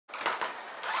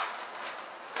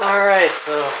Alright,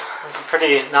 so this is a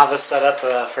pretty novice setup.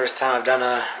 First time I've done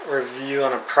a review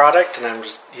on a product, and I'm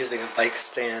just using a bike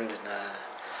stand and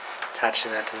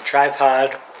attaching that to the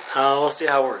tripod. We'll see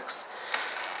how it works.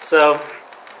 So,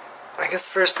 I guess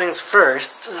first things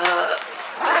first,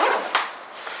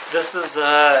 this is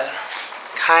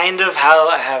kind of how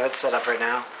I have it set up right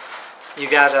now. You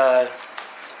got a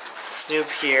Snoop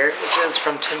here, which is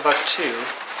from Timbuktu.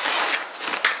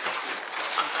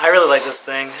 I really like this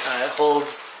thing. It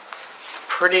holds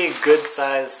pretty good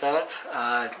size setup.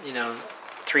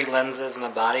 3 lenses and a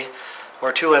body,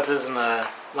 or 2 lenses and a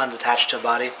lens attached to a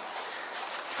body.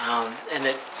 And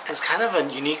it has kind of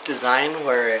a unique design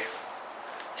where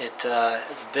it is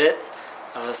a bit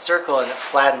of a circle and it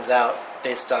flattens out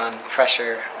based on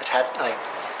pressure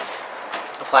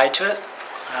applied to it.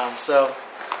 So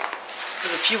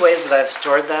there's a few ways that I've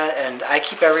stored that, and I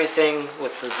keep everything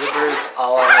with the zippers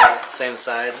all on the same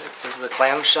side. This is a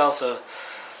clamshell, so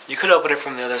you could open it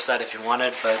from the other side if you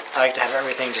wanted, but I like to have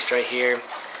everything just right here.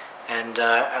 And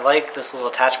I like this little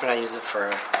attachment. I use it for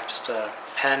just a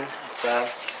pen. It's a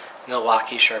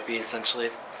Milwaukee Sharpie, essentially.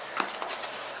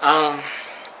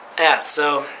 Yeah,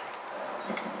 so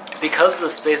because the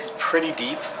space is pretty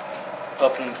deep,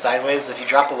 opening sideways, if you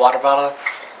drop a water bottle,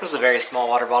 this is a very small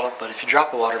water bottle, but if you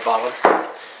drop a water bottle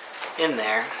in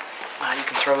there, you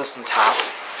can throw this on top,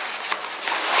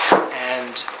 and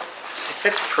it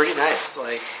fits pretty nice.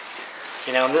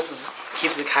 And this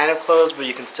keeps it kind of closed, but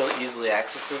you can still easily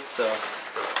access it. So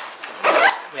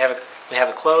we have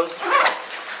it closed,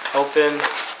 open,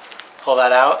 pull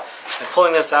that out, and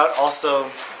pulling this out also,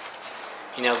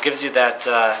 gives you that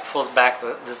pulls back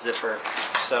the zipper.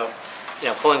 So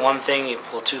pulling one thing, you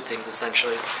pull 2 things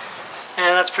essentially.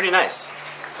 And that's pretty nice.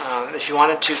 If you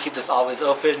wanted to keep this always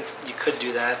open, you could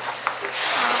do that.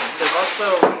 There's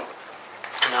also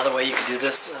another way you could do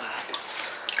this.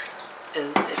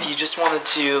 Is if you just wanted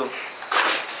to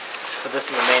put this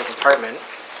in the main compartment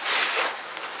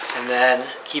and then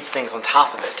keep things on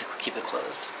top of it to keep it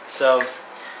closed. So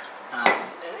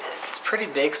it's pretty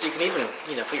big, so you can even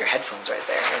put your headphones right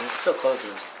there, and it still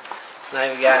closes. So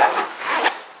now you got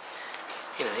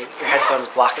your headphones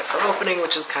block it from opening,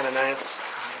 which is kind of nice.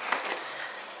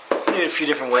 You can do it a few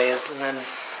different ways, and then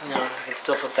you can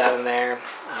still put that in there.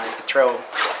 You can throw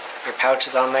your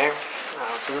pouches on there.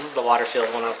 So this is the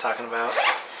water-filled one I was talking about,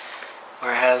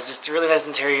 where it has just a really nice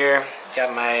interior.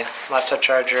 Got my laptop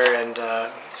charger and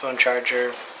phone charger.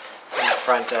 In the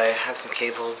front I have some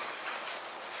cables.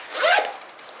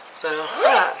 So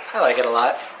I like it a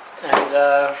lot. And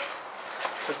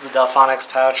this is the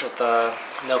Delphonics pouch with the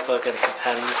notebook and some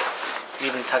pens. You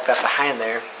even tuck that behind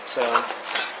there. So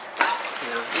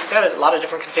you've got a lot of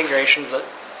different configurations that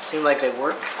seem like they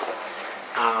work.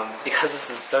 Because this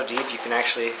is so deep, you can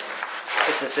actually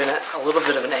put this in at a little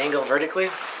bit of an angle vertically,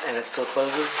 and it still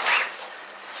closes.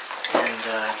 And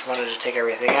if you wanted to take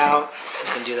everything out,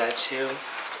 you can do that too.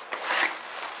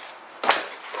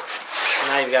 So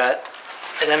now you've got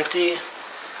it empty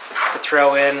to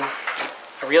throw in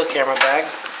a real camera bag.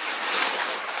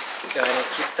 Go ahead and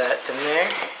keep that in there.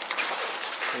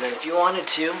 And then if you wanted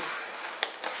to,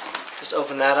 just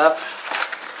open that up,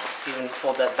 even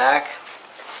fold that back.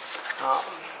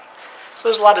 So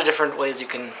there's a lot of different ways you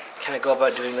can kind of go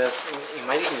about doing this. You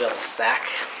might even be able to stack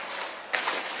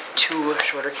 2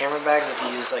 shorter camera bags if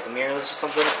you use like a mirrorless or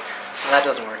something. Well, that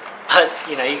doesn't work, but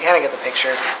you kind of get the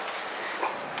picture.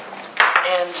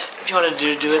 And if you wanted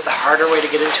to do it the harder way to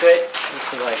get into it, you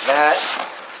can go like that.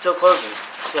 It still closes.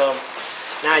 So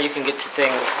now you can get to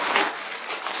things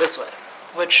this way,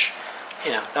 which,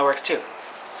 that works too.